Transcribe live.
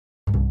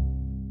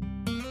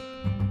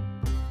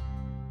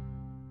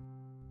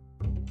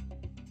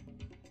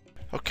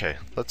Okay,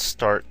 let's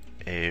start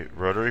a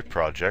rotary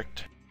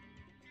project,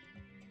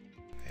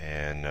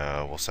 and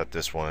we'll set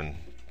this one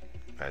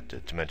at the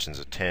dimensions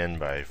of 10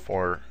 by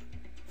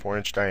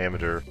 4-inch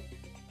diameter,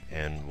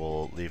 and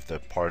we'll leave the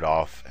part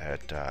off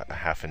at a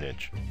 1/2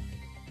 inch.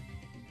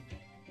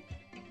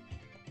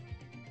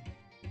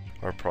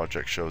 Our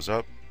project shows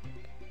up,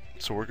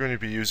 so we're going to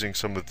be using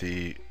some of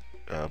the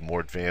more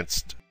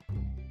advanced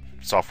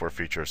software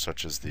features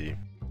such as the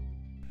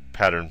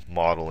pattern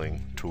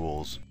modeling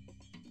tools.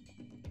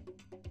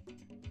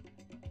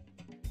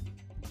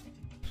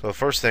 So the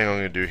first thing I'm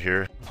going to do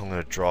here, I'm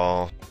going to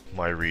draw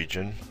my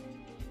region,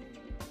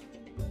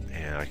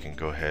 and I can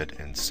go ahead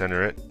and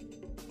center it,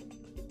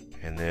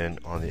 and then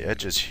on the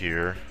edges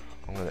here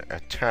I'm going to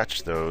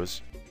attach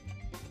those,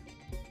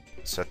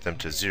 set them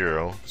to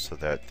 0 so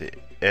that the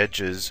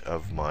edges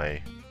of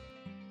my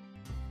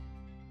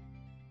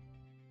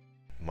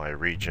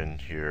region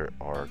here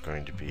are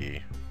going to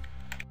be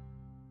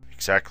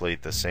exactly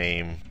the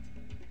same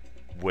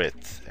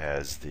width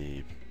as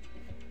the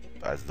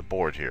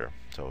board here,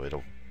 so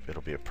it'll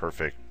be a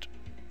perfect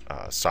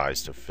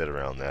size to fit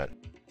around that.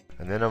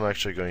 And then I'm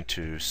actually going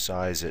to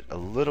size it a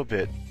little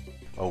bit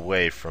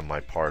away from my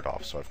part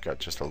off, so I've got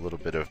just a little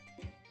bit of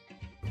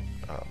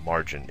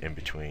margin in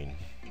between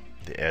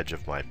the edge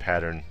of my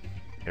pattern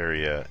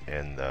area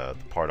and the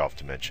part off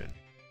dimension.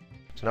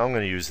 So now I'm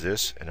going to use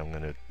this, and I'm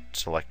going to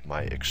select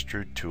my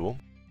extrude tool,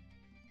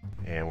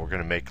 and we're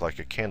going to make like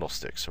a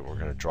candlestick. So we're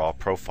going to draw a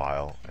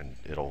profile, and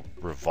it'll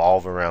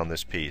revolve around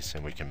this piece,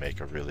 and we can make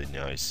a really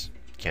nice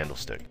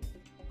candlestick.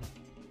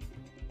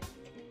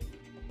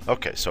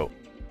 Okay, so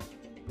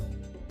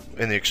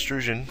in the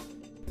extrusion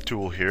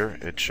tool here,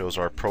 it shows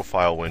our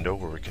profile window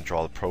where we can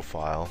draw the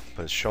profile,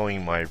 but it's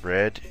showing my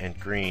red and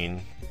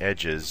green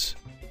edges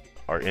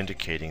are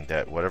indicating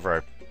that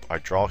whatever I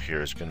draw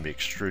here is going to be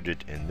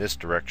extruded in this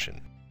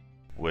direction,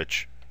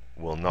 which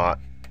will not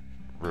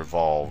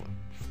revolve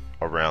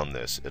around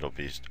this. It'll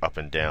be up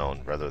and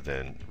down rather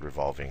than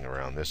revolving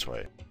around this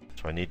way.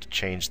 So I need to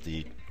change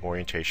the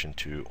orientation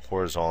to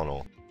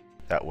horizontal.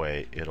 That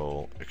way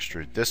it'll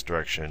extrude this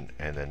direction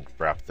and then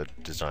wrap the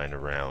design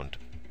around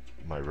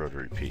my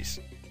rotary piece.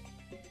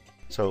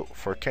 So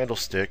for a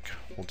candlestick,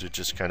 we'll do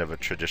just kind of a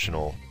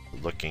traditional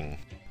looking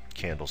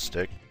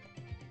candlestick.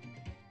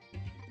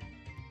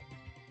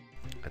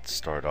 Let's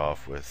start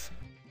off with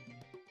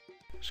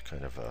just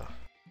kind of a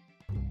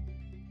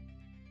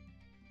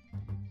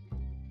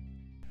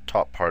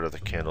top part of the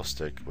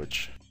candlestick,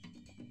 which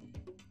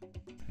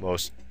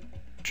most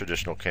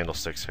traditional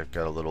candlesticks have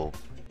got a little,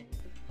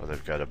 or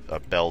they've got a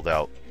belled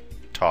out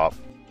top.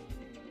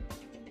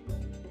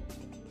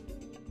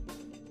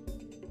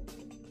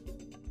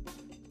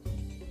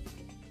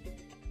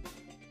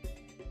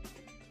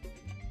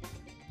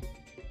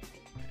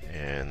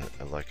 And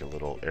I like a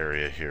little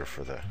area here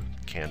for the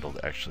candle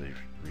to actually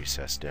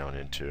recess down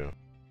into.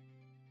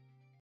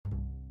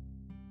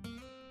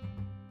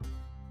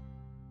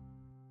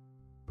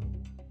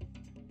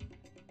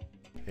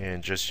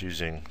 And just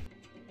using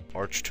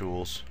arch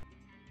tools,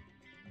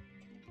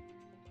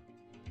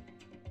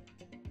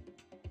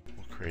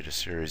 we'll create a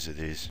series of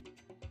these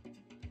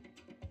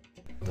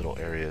little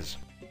areas,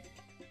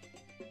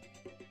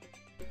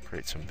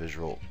 create some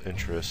visual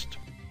interest.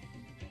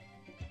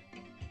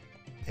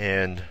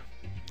 And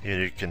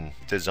you can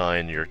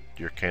design your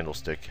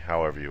candlestick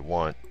however you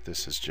want.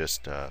 This is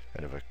just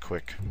kind of a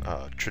quick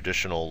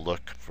traditional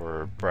look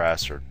for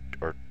brass or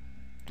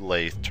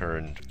lathe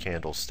turned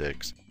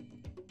candlesticks.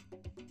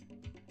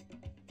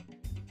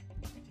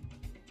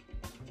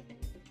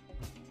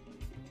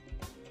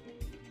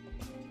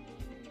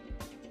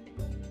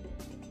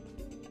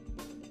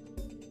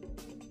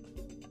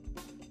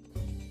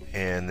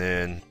 And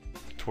then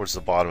towards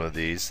the bottom of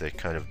these, they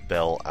kind of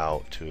bell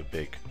out to a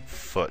big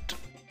foot.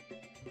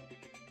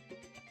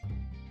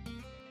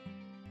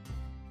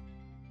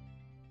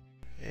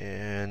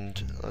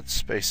 And let's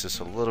space this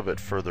a little bit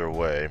further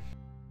away.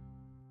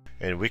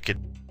 And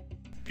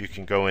you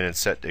can go in and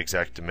set the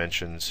exact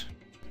dimensions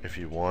if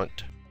you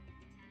want.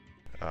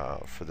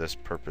 For this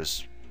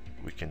purpose,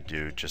 we can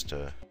do just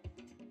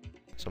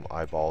some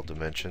eyeball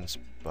dimensions,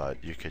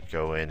 but you could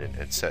go in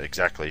and set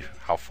exactly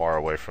how far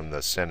away from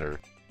the center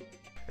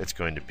it's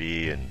going to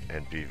be,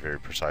 and be very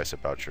precise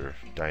about your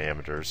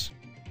diameters.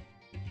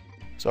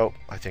 So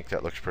I think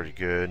that looks pretty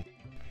good.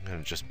 I'm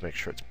going to just make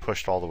sure it's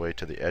pushed all the way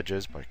to the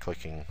edges by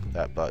clicking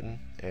that button,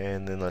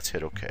 and then let's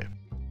hit OK.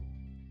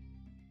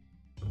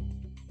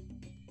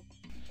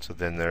 So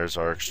then there's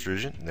our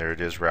extrusion, and there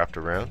it is wrapped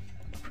around.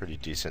 Pretty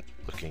decent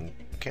looking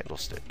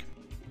candlestick.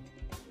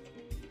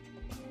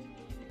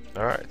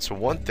 Alright, so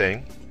one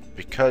thing,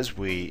 because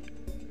we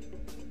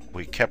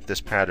kept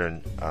this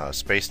pattern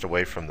spaced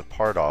away from the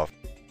part off,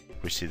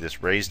 we see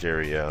this raised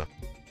area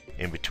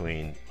in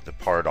between the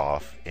part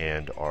off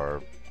and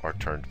our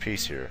turned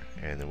piece here,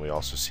 and then we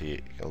also see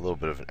a little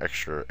bit of an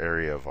extra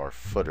area of our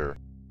footer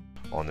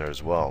on there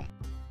as well.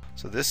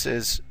 So this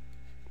is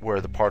where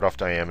the part off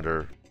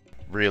diameter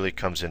really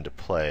comes into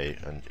play,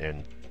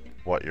 and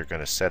what you're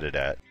going to set it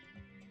at.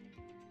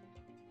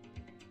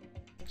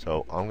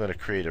 So I'm going to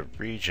create a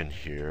region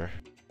here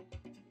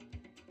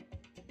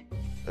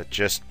that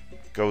just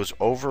goes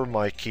over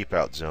my keep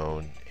out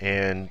zone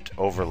and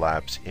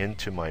overlaps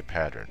into my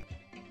pattern.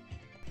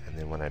 And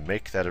then when I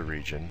make that a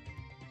region,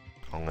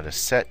 I'm going to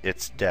set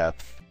its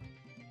depth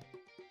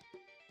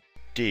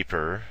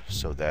deeper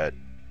so that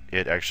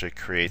it actually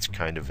creates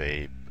kind of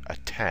a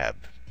tab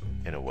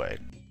in a way.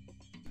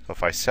 So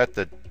if I set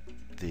the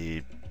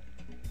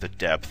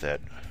depth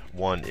at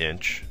 1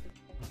 inch,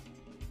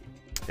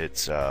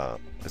 it's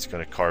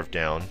going to carve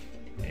down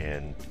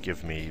and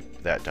give me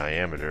that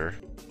diameter.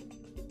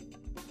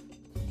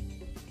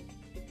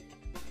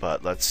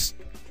 But let's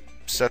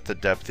set the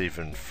depth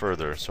even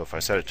further. So if I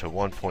set it to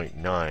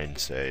 1.9,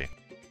 say,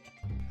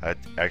 that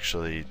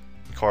actually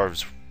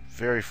carves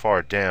very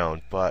far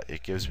down, but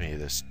it gives me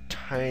this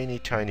tiny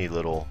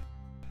little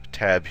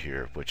tab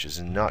here, which is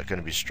not going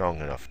to be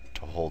strong enough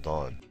to hold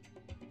on.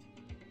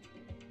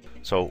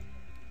 So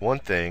one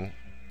thing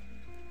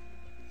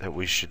that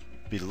we should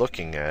be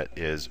looking at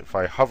is if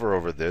I hover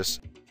over this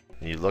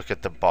and you look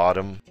at the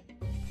bottom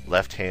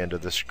left hand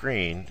of the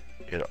screen,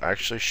 it'll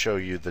actually show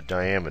you the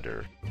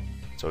diameter.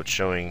 So it's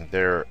showing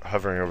there,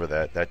 hovering over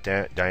that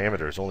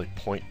diameter is only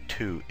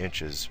 0.2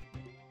 inches,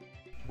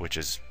 which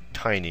is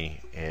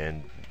tiny,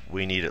 and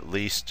we need at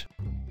least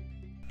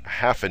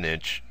 ½ an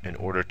inch in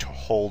order to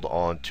hold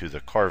on to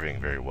the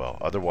carving very well.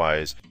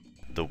 Otherwise,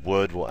 the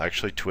wood will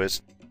actually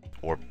twist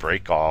or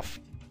break off,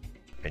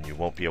 and you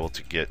won't be able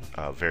to get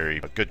a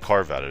good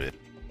carve out of it.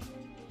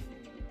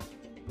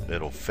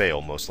 It'll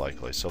fail most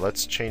likely. So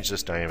let's change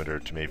this diameter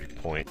to maybe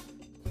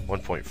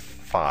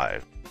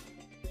 1.5,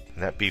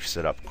 and that beefs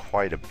it up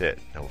quite a bit.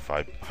 Now if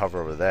I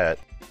hover over that,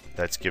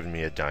 that's giving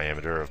me a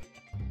diameter of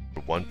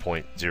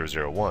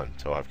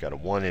 1.001. So I've got a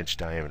 1 inch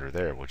diameter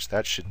there, which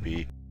that should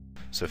be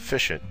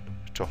sufficient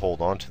to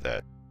hold on to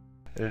that.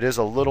 And it is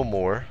a little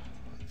more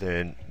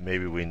than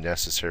maybe we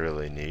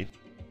necessarily need,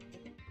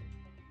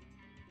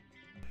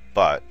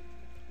 but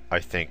I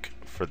think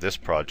for this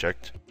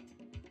project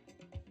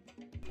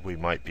we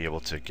might be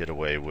able to get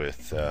away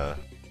with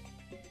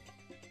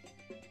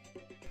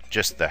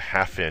just the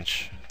 ½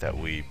 inch that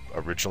we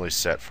originally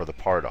set for the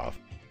part off.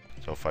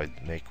 So if I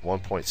make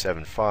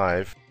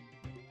 1.75,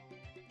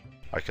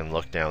 I can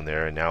look down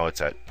there and now it's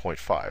at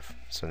 0.5.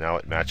 So now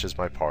it matches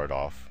my part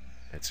off.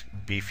 It's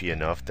beefy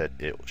enough that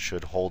it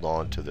should hold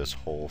on to this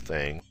whole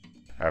thing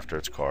after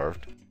it's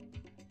carved,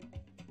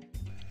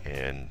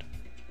 and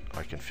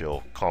I can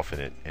feel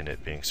confident in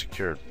it being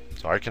secured.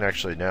 So I can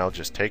actually now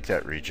just take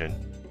that region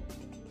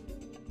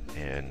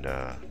and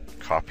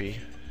copy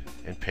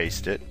and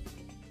paste it,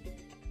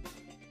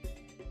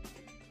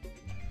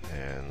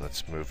 and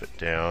let's move it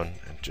down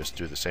and just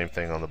do the same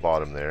thing on the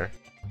bottom there,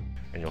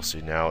 and you'll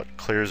see now it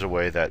clears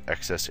away that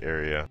excess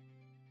area.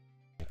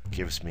 It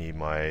gives me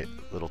my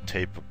little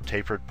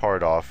tapered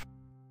part off,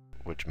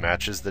 which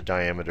matches the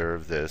diameter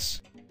of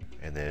this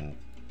and then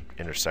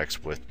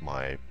intersects with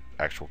my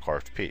actual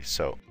carved piece.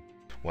 So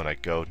when I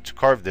go to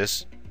carve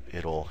this,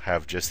 it'll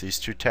have just these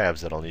two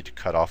tabs that I'll need to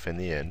cut off in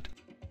the end,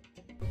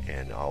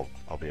 and I'll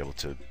be able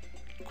to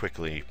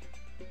quickly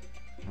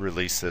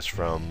release this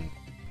from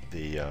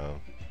the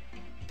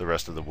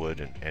rest of the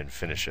wood and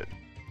finish it.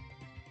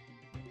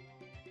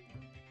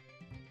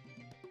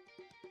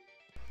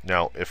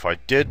 Now if I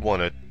did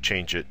want to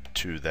change it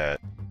to that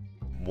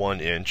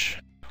 1 inch,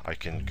 I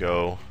can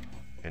go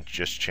and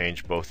just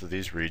change both of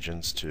these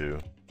regions to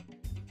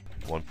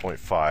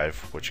 1.5,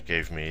 which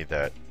gave me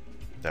that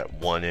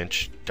 1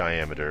 inch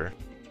diameter,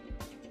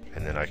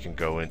 and then I can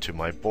go into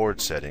my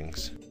board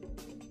settings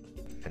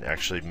and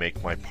actually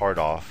make my part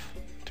off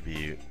to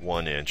be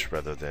 1 inch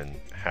rather than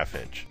 ½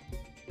 inch,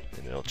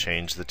 and it'll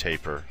change the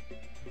taper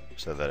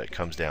so that it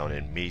comes down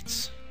and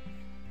meets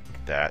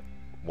that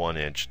 1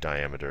 inch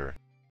diameter.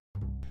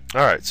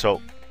 Alright,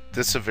 so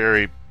this is a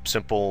very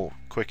simple,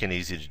 quick and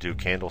easy to do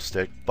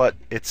candlestick, but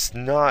it's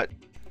not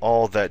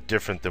all that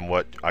different than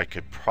what I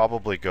could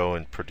probably go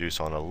and produce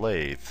on a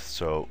lathe.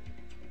 So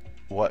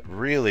what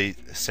really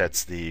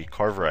sets the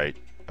CarveWrigh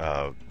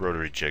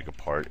rotary jig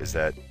apart is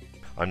that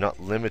I'm not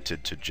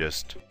limited to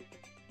just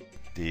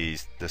the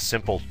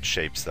simple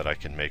shapes that I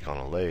can make on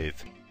a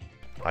lathe.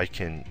 I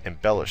can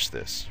embellish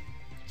this.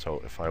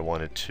 So if I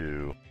wanted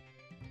to,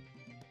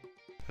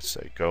 let's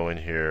say, go in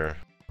here,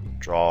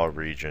 draw a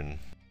region,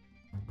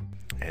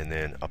 and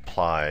then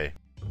apply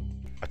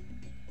a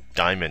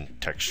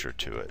diamond texture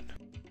to it.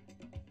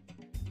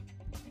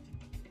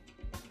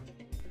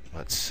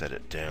 Let's set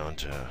it down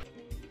to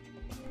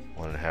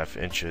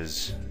 1.5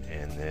 inches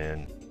and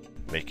then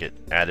make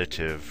it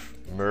additive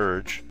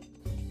merge,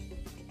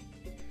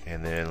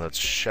 and then let's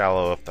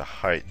shallow up the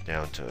height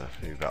down to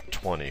maybe about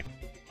 20,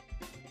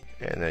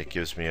 and that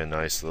gives me a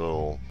nice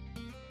little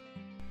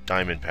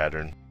diamond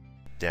pattern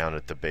down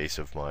at the base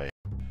of my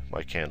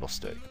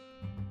candlestick.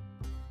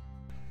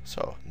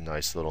 So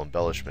nice little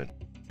embellishment.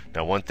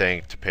 Now one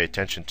thing to pay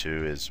attention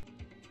to is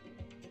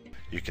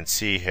you can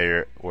see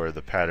here where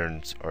the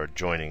patterns are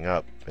joining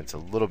up. It's a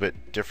little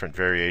bit different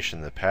variation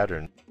in the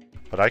pattern,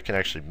 but I can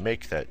actually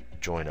make that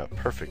join up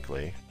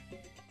perfectly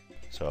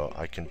So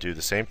I can do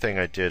the same thing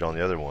I did on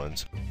the other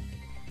ones.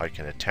 I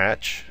can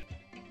attach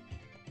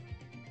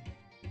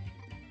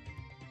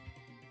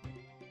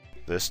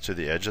this to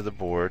the edge of the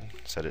board,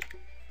 set it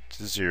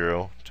to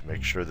 0 to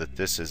make sure that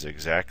this is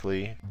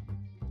exactly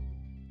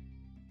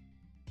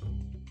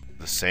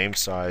the same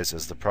size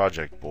as the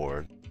project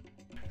board,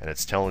 and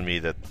it's telling me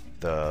that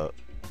the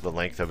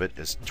length of it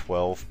is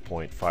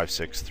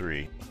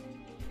 12.563.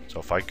 So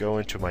if I go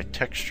into my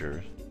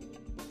texture,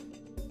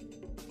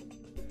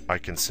 I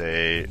can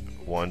say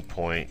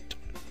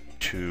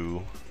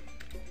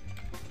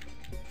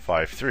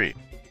 1.253,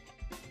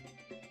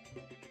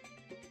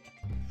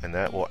 and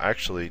that will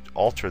actually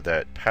alter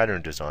that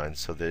pattern design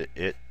so that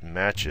it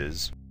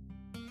matches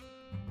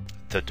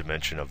the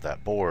dimension of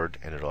that board,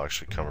 and it'll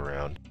actually come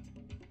around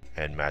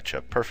and match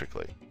up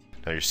perfectly.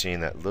 Now you're seeing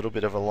that little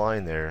bit of a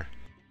line there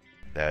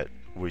that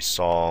we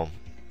saw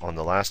on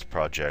the last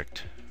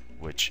project,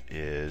 which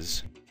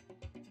is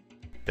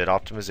bit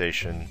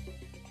optimization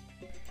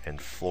and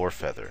floor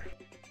feather.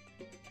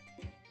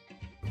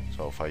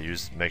 So if I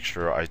make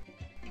sure I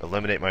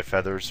eliminate my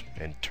feathers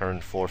and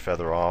turn floor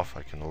feather off,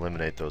 I can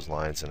eliminate those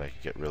lines and I can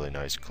get really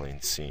nice clean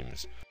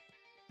seams.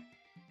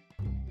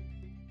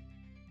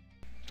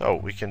 So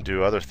we can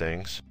do other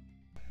things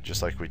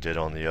just like we did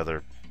on the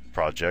other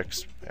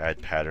projects,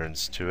 add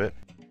patterns to it.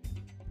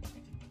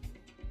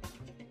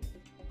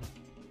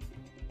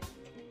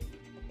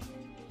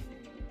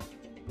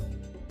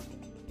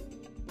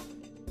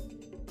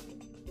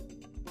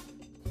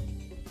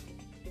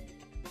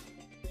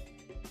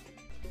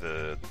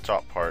 The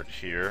top part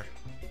here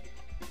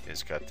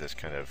is got this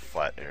kind of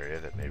flat area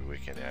that maybe we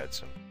can add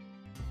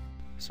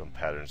some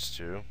patterns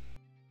to.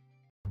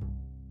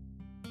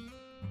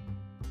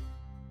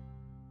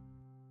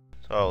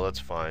 So let's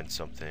find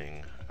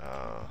something,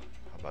 how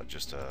about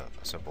just a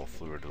simple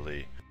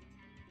fleur-de-lis.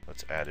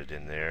 Let's add it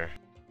in there,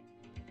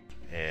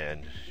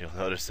 and you'll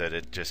notice that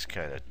it just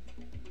kind of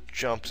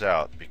jumps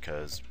out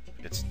because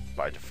it's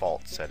by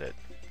default set at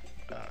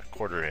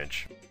 1/4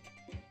 inch.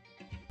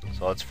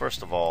 So let's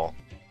first of all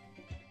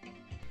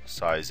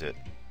size it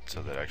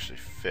so that it actually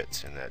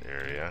fits in that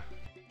area.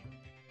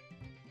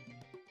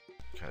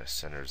 Kind of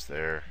centers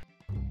there,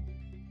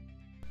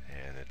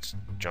 and it's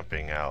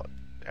jumping out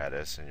at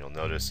us, and you'll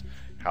notice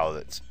how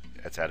it's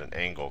at an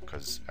angle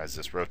because as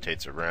this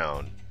rotates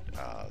around,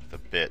 the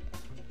bit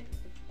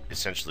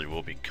essentially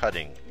will be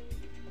cutting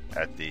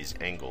at these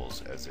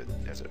angles as it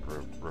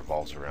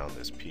revolves around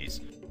this piece.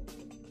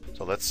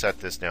 So let's set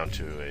this down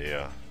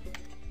to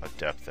a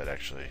depth that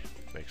actually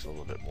makes a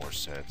little bit more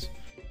sense.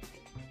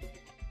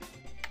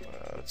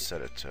 Let's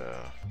set it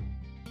to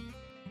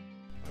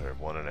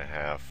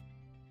 1.5.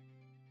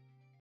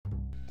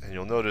 And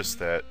you'll notice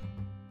that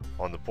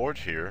on the board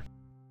here,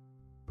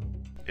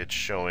 it's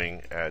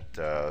showing at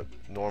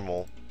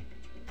normal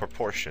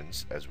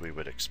proportions as we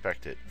would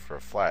expect it for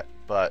a flat,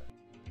 but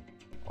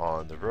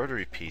on the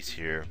rotary piece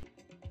here,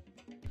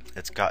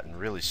 it's gotten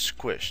really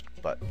squished.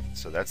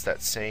 So that's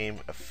that same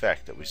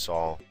effect that we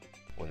saw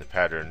when the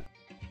pattern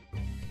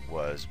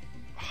was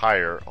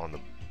higher on the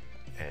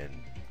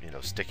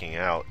sticking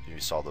out. You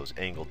saw those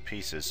angled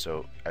pieces.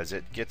 So as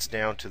it gets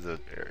down to the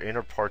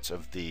inner parts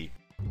of the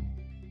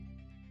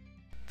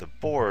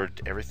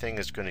board, everything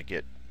is going to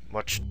get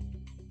much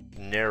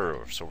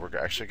narrower. So we're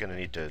actually going to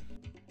need to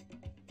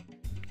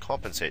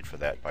compensate for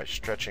that by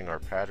stretching our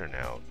pattern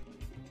out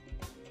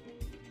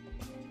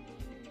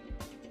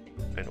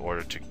in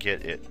order to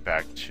get it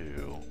back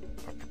to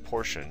a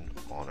proportion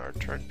on our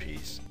turn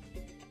piece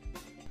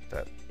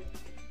that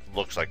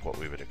looks like what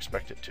we would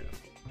expect it to.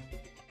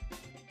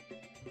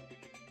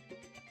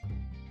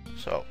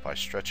 So by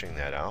stretching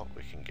that out,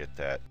 we can get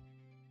that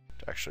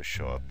to actually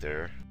show up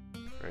there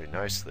very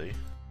nicely.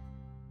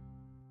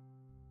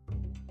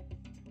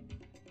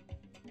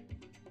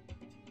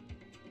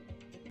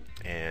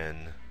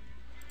 And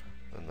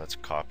then let's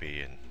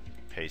copy and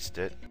paste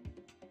it.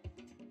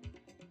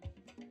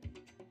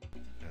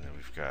 And then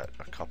we've got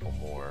a couple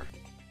more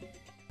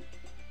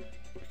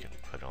we can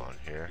put on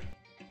here.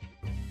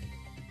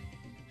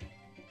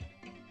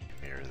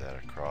 Mirror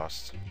that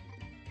across.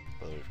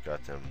 So we've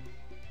got them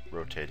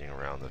rotating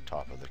around the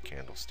top of the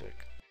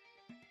candlestick.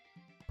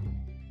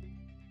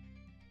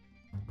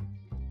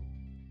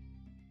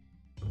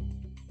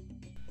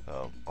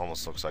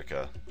 Almost looks like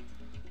a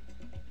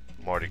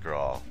Mardi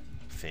Gras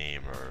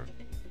theme or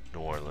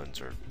New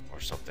Orleans or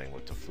something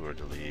with the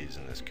fleur-de-lis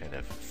and this kind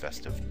of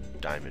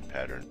festive diamond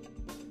pattern.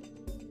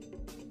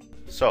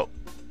 So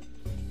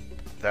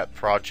that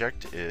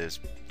project is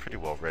pretty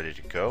well ready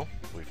to go.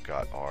 We've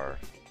got our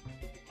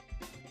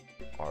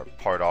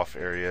part off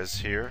areas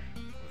here.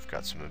 We've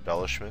got some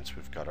embellishments.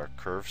 We've got our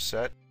curve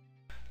set.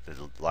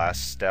 The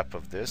last step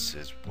of this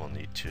is we'll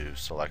need to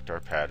select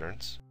our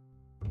patterns,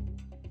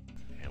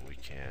 and we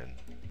can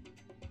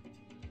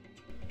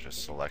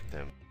just select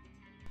them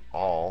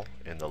all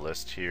in the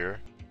list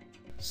here,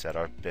 set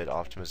our bit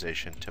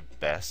optimization to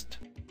best,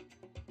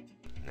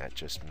 and that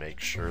just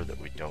makes sure that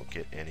we don't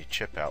get any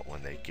chip out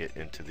when they get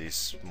into these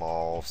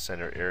small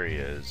center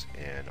areas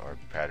and our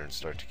patterns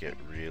start to get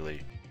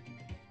really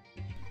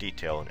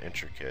detail and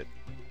intricate,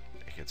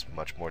 it gets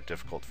much more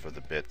difficult for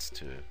the bits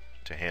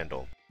to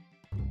handle.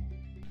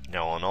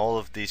 Now on all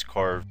of these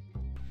carved,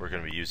 we're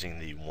going to be using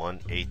the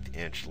 1/8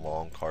 inch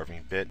long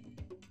carving bit.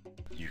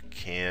 You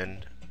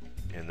can,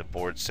 in the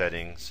board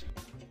settings,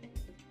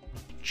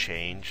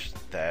 change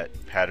that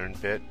pattern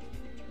bit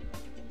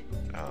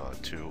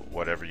to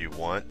whatever you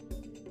want,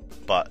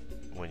 but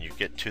when you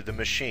get to the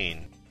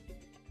machine,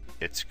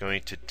 it's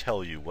going to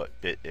tell you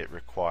what bit it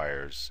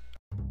requires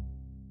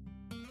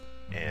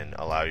and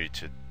allow you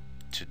to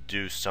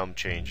do some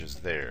changes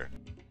there.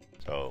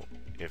 So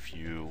if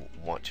you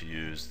want to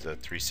use the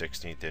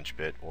 3/16 inch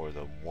bit or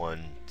the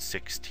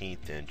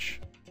 1/16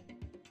 inch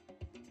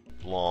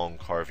long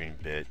carving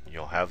bit,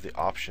 you'll have the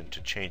option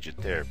to change it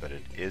there, but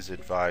it is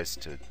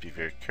advised to be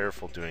very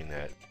careful doing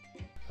that,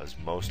 as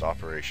most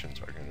operations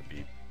are going to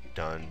be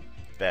done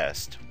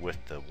best with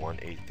the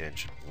 1/8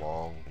 inch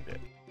long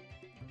bit.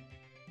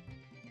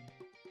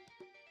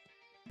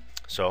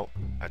 So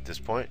at this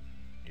point,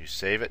 you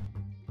save it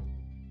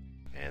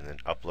and then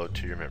upload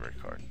to your memory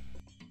card.